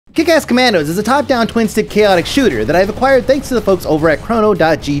KickAss Commandos is a top-down twin-stick chaotic shooter that I've acquired thanks to the folks over at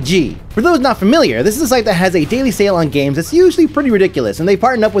chrono.gg. For those not familiar, this is a site that has a daily sale on games that's usually pretty ridiculous, and they've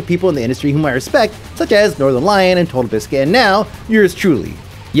partnered up with people in the industry whom I respect, such as Northern Lion and Total Biscuit, and now, yours truly.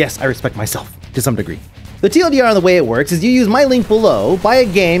 Yes, I respect myself, to some degree. The TLDR on the way it works is you use my link below, buy a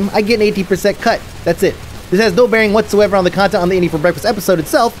game, I get an 18% cut. That's it. This has no bearing whatsoever on the content on the Indie for Breakfast episode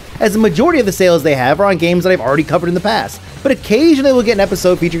itself, as the majority of the sales they have are on games that I've already covered in the past, but occasionally we'll get an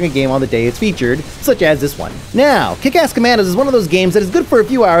episode featuring a game on the day it's featured, such as this one. Now, KickAss Commandos is one of those games that is good for a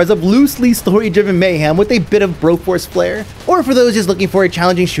few hours of loosely story-driven mayhem with a bit of Broforce flair, or for those just looking for a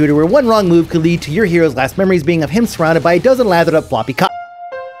challenging shooter where one wrong move could lead to your hero's last memories being of him surrounded by a dozen lathered-up floppy cops.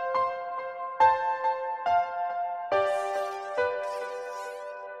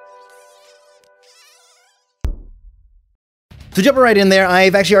 So jumping right in there,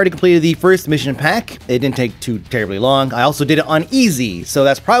 I've actually already completed the first mission pack. It didn't take too terribly long. I also did it on easy, so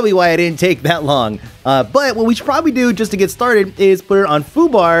that's probably why it didn't take that long. But what we should probably do just to get started is put it on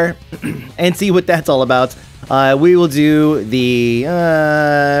foobar and see what that's all about. We will do the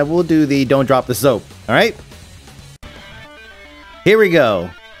don't drop the soap. All right. Here we go.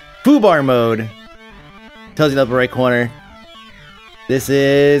 Foobar mode. Tells you in the upper right corner. This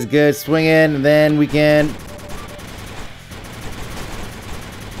is good swinging, and then we can.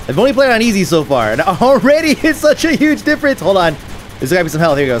 I've only played on easy so far, and already it's such a huge difference. Hold on. There's gotta be some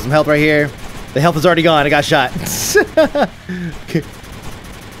health. Here we go. Some health right here. The health is already gone. I got shot. Okay.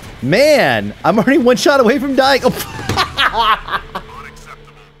 Man, I'm already one shot away from dying. Oh.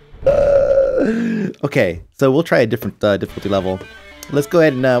 Okay, so we'll try a different difficulty level. Let's go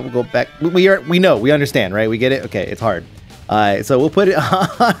ahead and we'll go back. We understand, right? We get it? Okay, it's hard. So we'll put it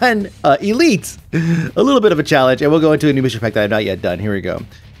on Elite. A little bit of a challenge, and we'll go into a new mission pack that I've not yet done. Here we go.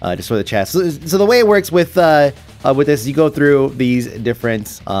 Just for the chat. So the way it works with this, you go through these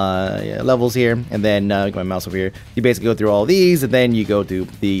different levels here, and then get my mouse over here. You basically go through all these, and then you go to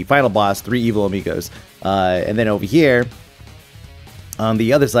the final boss, 3 evil amigos. And then over here, on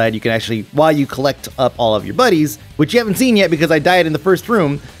the other side, you can actually, while you collect up all of your buddies, which you haven't seen yet because I died in the first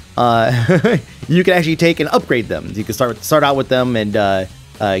room, you can actually take and upgrade them. You can start out with them and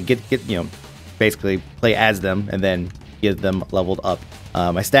get basically play as them and then get them leveled up.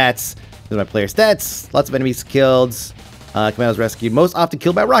 My stats, these are my player stats. Lots of enemies killed. Commandos rescued. Most often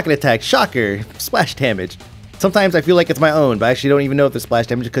killed by rocket attack. Shocker. Splash damage. Sometimes I feel like it's my own, but I actually don't even know if there's splash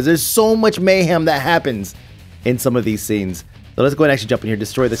damage because there's so much mayhem that happens in some of these scenes. So let's go ahead and actually jump in here.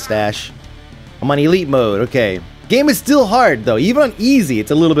 Destroy the stash. I'm on elite mode. Okay. Game is still hard though. Even on easy,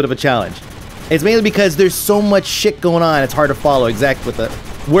 it's a little bit of a challenge. It's mainly because there's so much shit going on. It's hard to follow exactly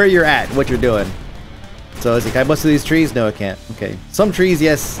where you're at, what you're doing. So is it, can I bust through these trees? No, I can't. Okay. Some trees,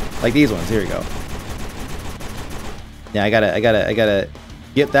 yes, like these ones. Here we go. Yeah, I gotta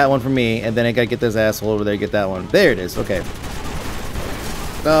get that one for me, and then I gotta get this asshole over there. Get that one. There it is. Okay.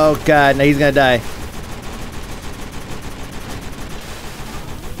 Oh god, now he's gonna die.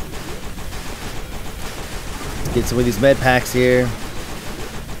 Get some of these med packs here.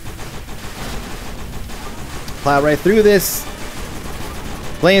 Plow right through this.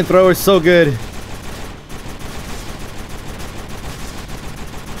 Flamethrower is so good.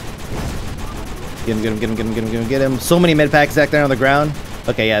 Get him. So many med packs back there on the ground.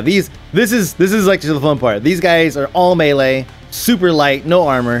 Okay, yeah, this is like the fun part. These guys are all melee, super light, no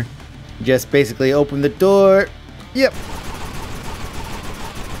armor. Just basically open the door. Yep.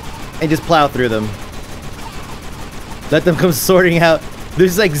 And just plow through them. Let them come sorting out.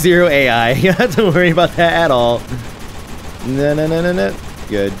 There's like 0 AI. You don't have to worry about that at all. No.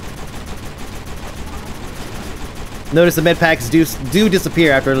 Good. Notice the med packs do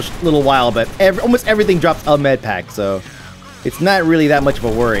disappear after a little while, but almost everything drops a med pack, so it's not really that much of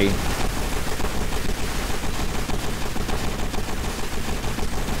a worry.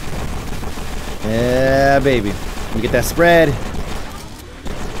 Yeah, baby. Let me get that spread.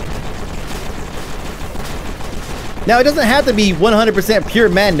 Now, it doesn't have to be 100% pure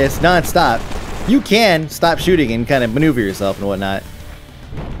madness non-stop. You can stop shooting and kind of maneuver yourself and whatnot.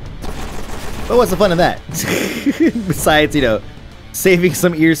 But what's the fun of that? Besides, saving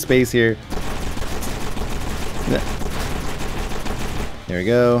some ear space here. There we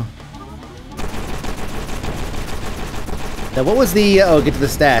go. Now, what was the... oh, get to the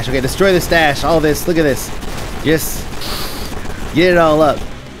stash. Okay, destroy the stash. All this. Look at this. Just get it all up.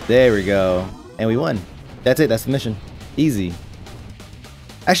 There we go. And we won. That's it. That's the mission. Easy.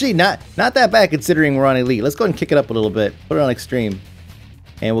 Actually, not that bad considering we're on elite. Let's go ahead and kick it up a little bit. Put it on extreme.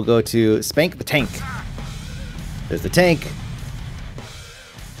 And we'll go to Spank the Tank. There's the tank.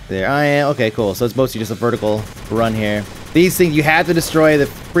 There I am. Okay, cool. So it's mostly just a vertical run here. These things, you have to destroy the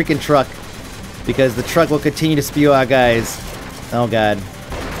freaking truck because the truck will continue to spew out guys. Oh god.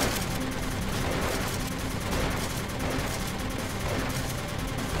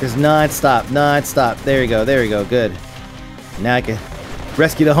 Just non-stop, non-stop. There we go, there we go, good. Now I can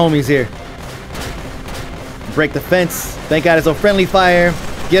rescue the homies here. Break the fence. Thank god it's a friendly fire.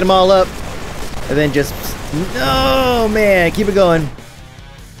 Get them all up. And then just... No, man, keep it going.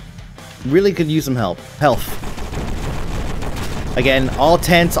 Really could use some help. Health. Again, all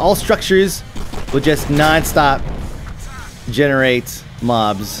tents, all structures will just non-stop generate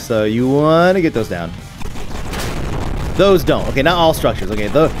mobs. So you want to get those down. Those don't. Okay, not all structures. Okay,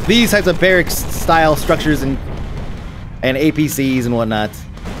 these types of barracks-style structures and APCs and whatnot.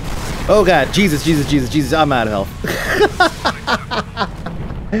 Oh god, Jesus, Jesus, Jesus, Jesus, I'm out of health.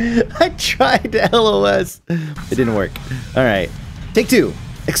 I tried to LOS. It didn't work. Alright. Take 2.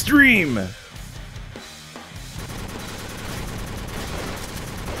 Extreme!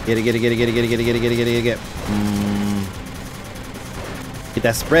 Get it, get it, get it, get it, get it, get it, get it, get it, get it, get it. Get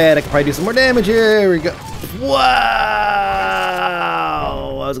that spread. I can probably do some more damage here. Here we go. Wow!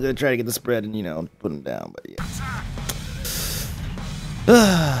 I was gonna try to get the spread and, you know, put him down, but yeah.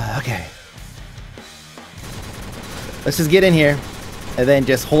 Okay. Let's just get in here and then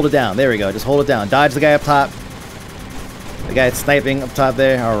just hold it down. There we go. Just hold it down. Dodge the guy up top. The guy sniping up top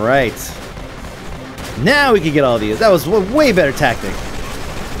there. All right. Now we can get all these. That was a way better tactic.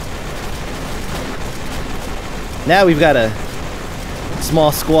 Now we've got a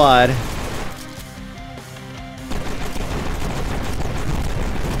small squad.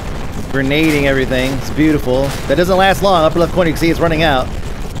 Grenading everything. It's beautiful. That doesn't last long. Upper left corner, you can see it's running out.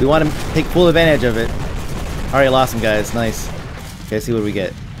 We want to take full advantage of it. Already lost some guys. Nice. Okay, let's see what we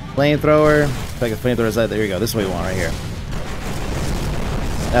get. Flamethrower. If I can flamethrower side. There we go. This is what we want right here.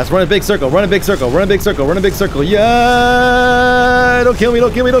 Now let's run a big circle. Run a big circle. Run a big circle. Run a big circle. Yeah! Don't kill me.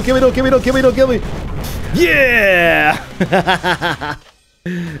 Don't kill me. Don't kill me. Don't kill me. Don't kill me. Don't kill me. Yeah!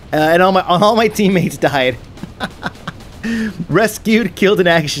 And all my teammates died. Rescued, killed in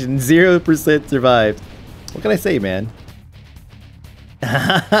action, 0% survived. What can I say, man?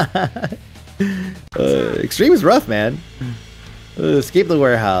 Extreme is rough, man. Escape the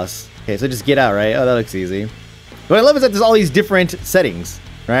warehouse. Okay, so just get out, right? Oh, that looks easy. What I love is that there's all these different settings,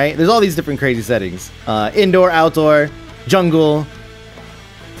 right? There's all these different crazy settings. Indoor, outdoor, jungle.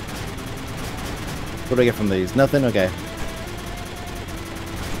 What do I get from these? Nothing? Okay.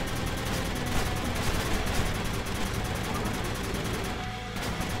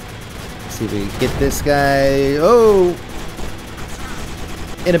 See if we can get this guy. Oh!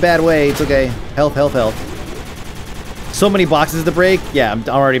 In a bad way. It's okay. Health, health, health. So many boxes to break. Yeah, I'm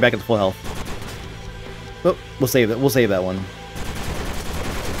already back at full health. Oh, we'll save that. We'll save that one.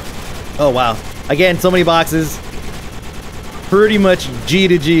 Oh, wow. Again, so many boxes. Pretty much G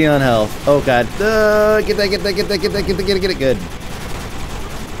to G on health. Oh, God. Get that, get that, get that, get that, get that, get it, good.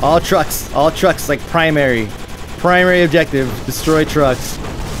 All trucks, like primary objective, destroy trucks.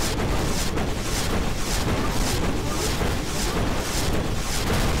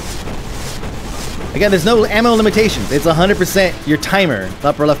 Again, there's no ammo limitations. It's 100% your timer,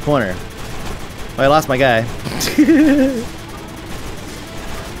 upper left corner. Oh, I lost my guy.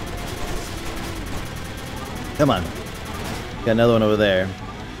 Come on. Got another one over there.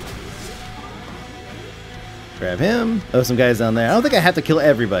 Grab him. Oh, some guys down there. I don't think I have to kill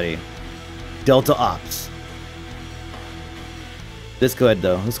everybody. Delta Ops. Let's go ahead,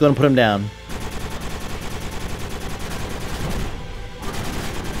 though. Let's go ahead and put him down.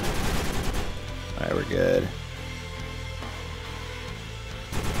 Alright, we're good.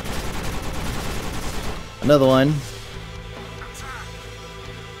 Another one.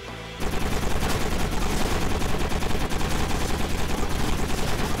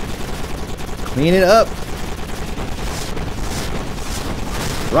 Clean it up.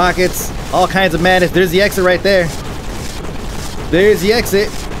 Rockets, all kinds of madness. There's the exit right there. There's the exit.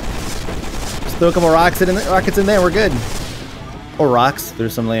 Just throw a couple rockets in there. We're good. Or rocks.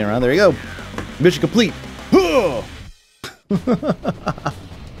 There's some laying around. There you go. Mission complete.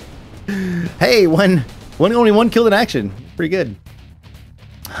 Hey, only one killed in action. Pretty good.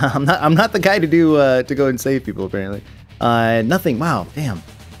 I'm not the guy to do to go and save people apparently. Nothing. Wow. Damn.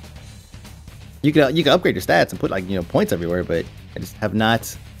 You can upgrade your stats and put like points everywhere, but I just have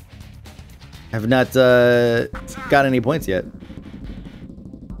not got any points yet.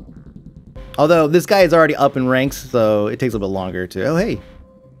 Although this guy is already up in ranks, so it takes a little bit longer to. Oh hey.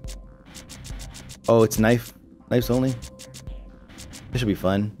 Oh, it's knives only. This should be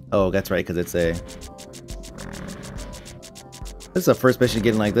fun. Oh, that's right, because it's a. This is the first mission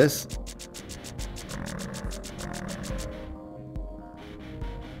getting like this.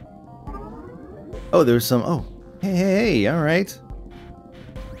 Oh, there's some. Oh, hey, all right.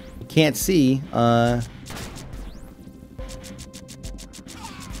 Can't see.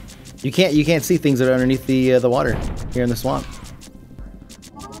 You can't see things that are underneath the water here in the swamp.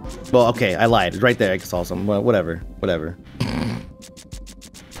 Well, okay, I lied. Right there, I saw some. Well, whatever.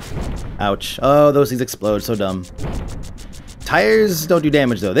 Ouch. Oh, those things explode. So dumb. Tires don't do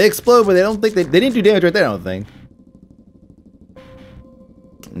damage though. They explode, but they don't think they didn't do damage right there. I don't think.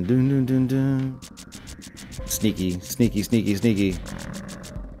 Dun, dun, dun, dun. Sneaky.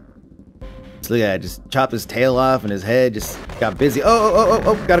 So look at that, just chopped his tail off and his head just got busy.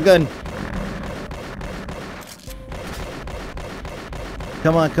 Oh, got a gun.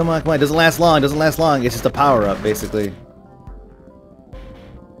 Come on. It doesn't last long. It's just a power-up, basically.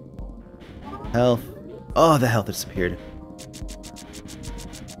 Health. Oh, the health disappeared.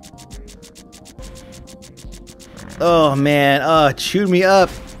 Oh, man. Oh, chewed me up.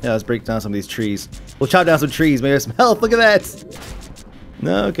 Yeah, let's break down some of these trees. We'll chop down some trees. Maybe there's some health. Look at that.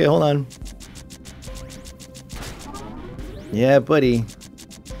 No, okay, hold on. Yeah, buddy.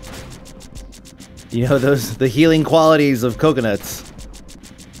 You know the healing qualities of coconuts.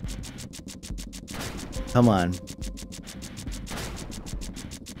 Come on.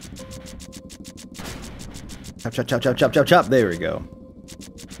 Chop. There we go.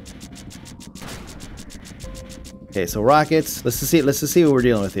 Okay, so rockets. Let's just see what we're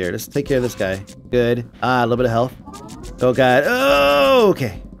dealing with here. Let's take care of this guy. Good. Ah, a little bit of health. Oh god. Oh,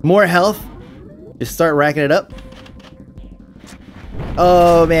 okay. More health. Just start racking it up.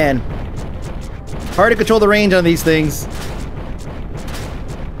 Oh man. Hard to control the range on these things.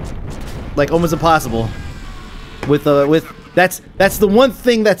 Like almost impossible. With that's the one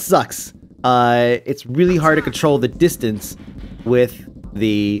thing that sucks. It's really hard to control the distance with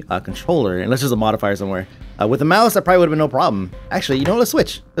the controller, unless there's a modifier somewhere. With the mouse, that probably would have been no problem. Actually, you know what?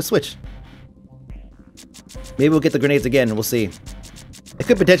 Let's switch. Maybe we'll get the grenades again, and we'll see. It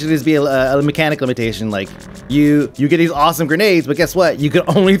could potentially just be a mechanic limitation, like you get these awesome grenades, but guess what? You can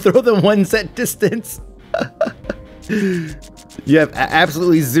only throw them one set distance. You have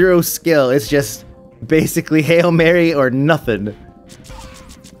absolutely zero skill. It's just basically Hail Mary or nothing.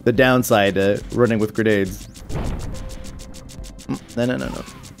 The downside to running with grenades. No.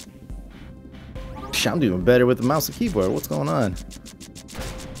 I'm doing better with the mouse and keyboard. What's going on?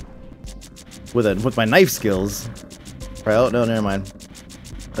 With my knife skills. Right, oh no, never mind.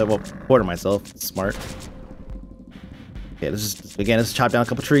 Well, quarter myself. Smart. Okay, let's chop down a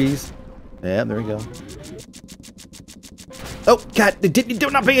couple trees. Yeah, there we go. Oh god, do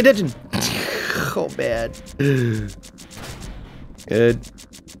not pay attention. Oh man. Good.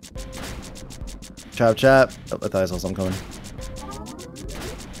 Chop. Oh, I thought I saw something coming.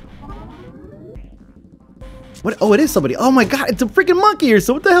 What? Oh, it is somebody. Oh my god, it's a freaking monkey or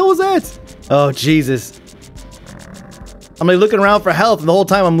so. What the hell was that? Oh, Jesus. I'm like looking around for health, and the whole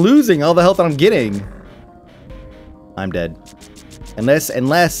time I'm losing all the health that I'm getting. I'm dead. Unless,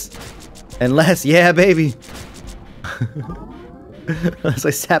 yeah, baby. Unless I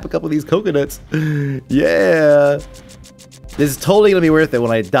sap a couple of these coconuts. Yeah. This is totally gonna be worth it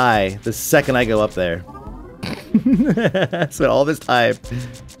when I die the second I go up there. So all this time,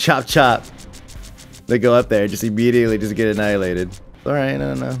 chop. They go up there and just immediately just get annihilated. Alright,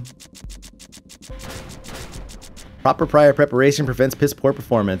 no. Proper prior preparation prevents piss poor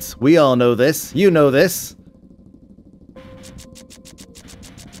performance. We all know this. You know this.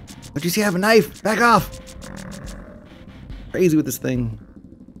 But you see I have a knife. Back off. Crazy with this thing.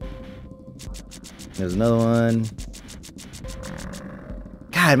 There's another one.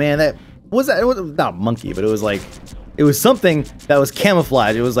 God, man, that was that. It was not a monkey, but it was like, it was something that was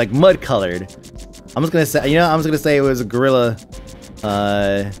camouflage. It was like mud colored. I'm just gonna say, you know, I'm just gonna say it was a gorilla,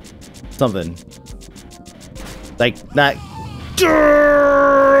 something. Like, not.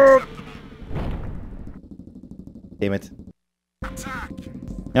 Damn it.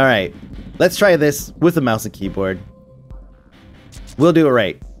 Alright, let's try this with a mouse and keyboard. We'll do it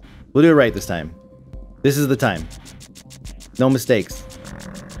right. We'll do it right this time. This is the time. No mistakes.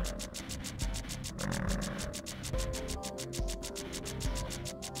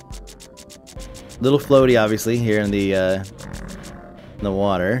 Little floaty, obviously, here in the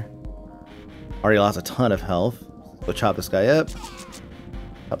water. Already lost a ton of health. Go chop this guy up.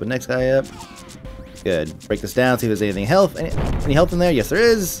 Chop the next guy up. Good. Break this down, see if there's anything health. Any health in there? Yes, there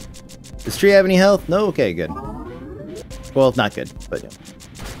is. Does this tree have any health? No? Okay, good. Well, not good, but yeah.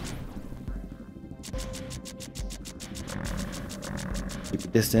 Keep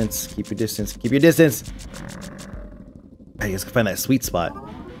your distance. Keep your distance. Keep your distance. I just can find that sweet spot.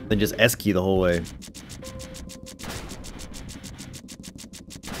 Then just S key the whole way.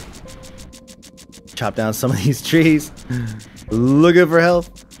 chop down some of these trees. Looking for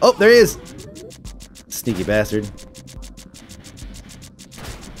health. Oh, there he is. Sneaky bastard.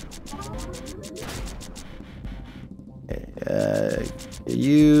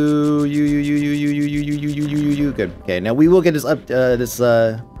 You. Good. Okay, now we will get this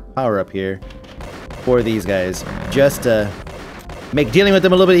power up here for these guys, just to make dealing with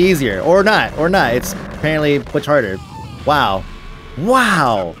them a little bit easier, or not. It's apparently much harder. Wow.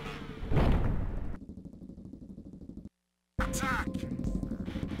 Wow.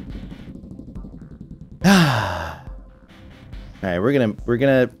 All right, we're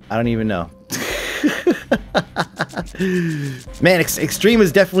gonna. I don't even know. Man, Extreme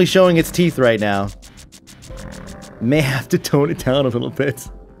is definitely showing its teeth right now. May have to tone it down a little bit.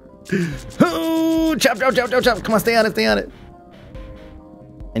 Oh, chop. Come on, stay on it.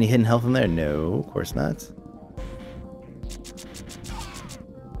 Any hidden health in there? No, of course not.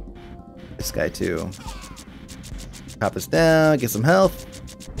 This guy too. Chop this down, get some health.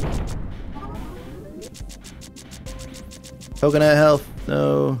 Coconut health,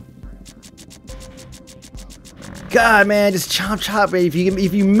 no. God, man, just chop. If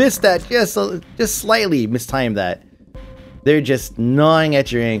you miss that, just slightly mistime that, they're just gnawing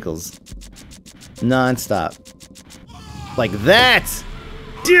at your ankles, non-stop, like that.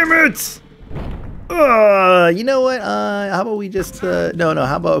 Damn it! You know what? How about we just no?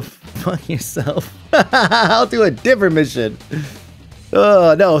 How about fuck yourself? I'll do a different mission.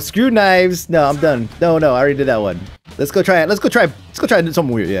 Oh no, screw knives. No, I'm done. No, I already did that one. Let's go try it. Let's go try something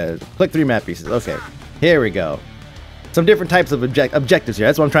weird. Yeah, collect 3 map pieces. Okay, here we go. Some different types of objectives here.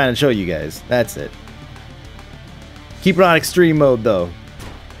 That's what I'm trying to show you guys. That's it. Keep it on extreme mode though.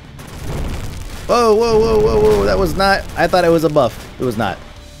 Whoa. That was not. I thought it was a buff. It was not.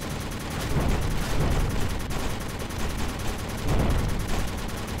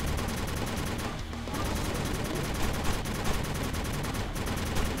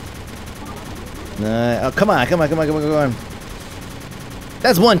 Oh, come on.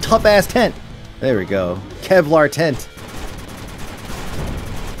 That's one tough ass tent. There we go. Kevlar tent.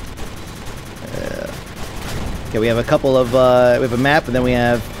 Okay, we have a couple of, we have a map, and then we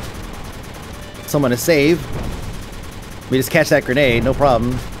have someone to save. We just catch that grenade, no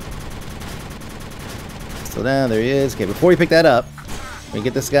problem. So now, there he is. Okay, before we pick that up, we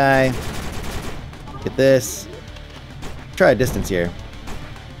get this guy. Get this. Try a distance here.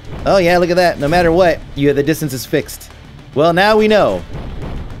 Oh yeah, look at that. No matter what, the distance is fixed. Well, now we know.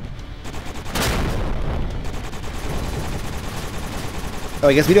 Oh,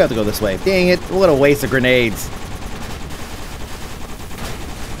 I guess we do have to go this way. Dang it, what a waste of grenades.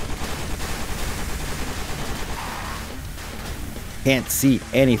 Can't see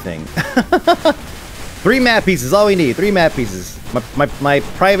anything. 3 map pieces, all we need. 3 map pieces. My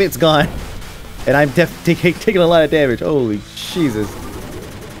private's gone. And I'm taking a lot of damage. Holy Jesus.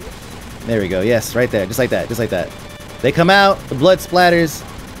 There we go. Yes, right there. Just like that. They come out, the blood splatters.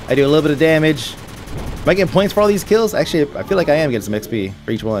 I do a little bit of damage. Am I getting points for all these kills? Actually, I feel like I am getting some XP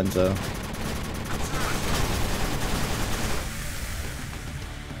for each one, so.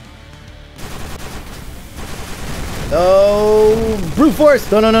 Oh, brute force!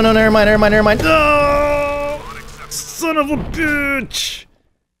 No, never mind. Oh, son of a bitch!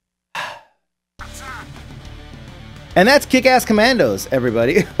 And that's KickAss Commandos,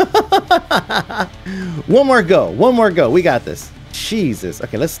 everybody. One more go. We got this. Jesus.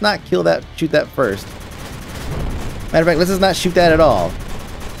 Okay, let's not shoot that first. Matter of fact, let's just not shoot that at all.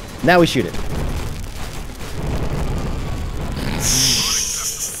 Now we shoot it.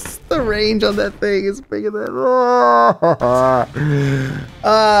 The range on that thing is bigger than...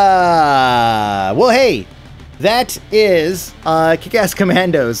 well, hey. That is KickAss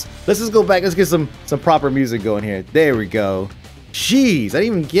Commandos. Let's just go back. Let's get some proper music going here. There we go. Jeez, I didn't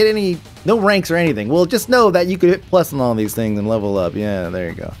even get no ranks or anything. Well, just know that you could hit plus on all these things and level up. Yeah, there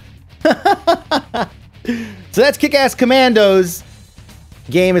you go. So that's KickAss Commandos.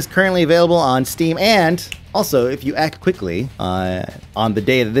 Game is currently available on Steam, and also, if you act quickly on the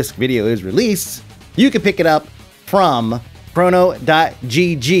day that this video is released, you can pick it up from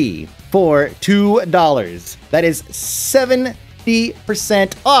chrono.gg for $2. That is 70%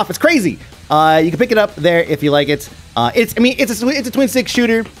 off. It's crazy. You can pick it up there if you like it. It's a twin stick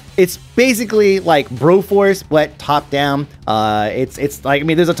shooter. It's basically like Broforce, but top down. It's like,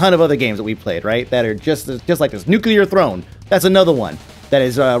 there's a ton of other games that we played, right? That are just like this. Nuclear Throne. That's another one that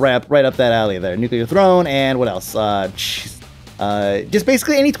is right up that alley there. Nuclear Throne, and what else? Just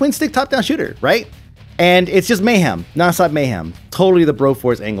basically any twin stick top down shooter, right? And it's just mayhem, non-stop mayhem. Totally the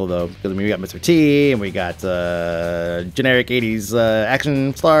Broforce angle though, because we got Mr. T, and we got generic 80s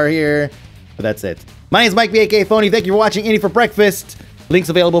action star here. But that's it. My name is Mike, aka Fony. Thank you for watching Indie for Breakfast. Links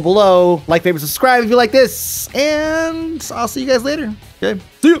available below. Like, favorite, subscribe if you like this. And I'll see you guys later. Okay,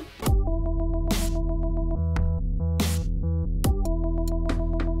 see you.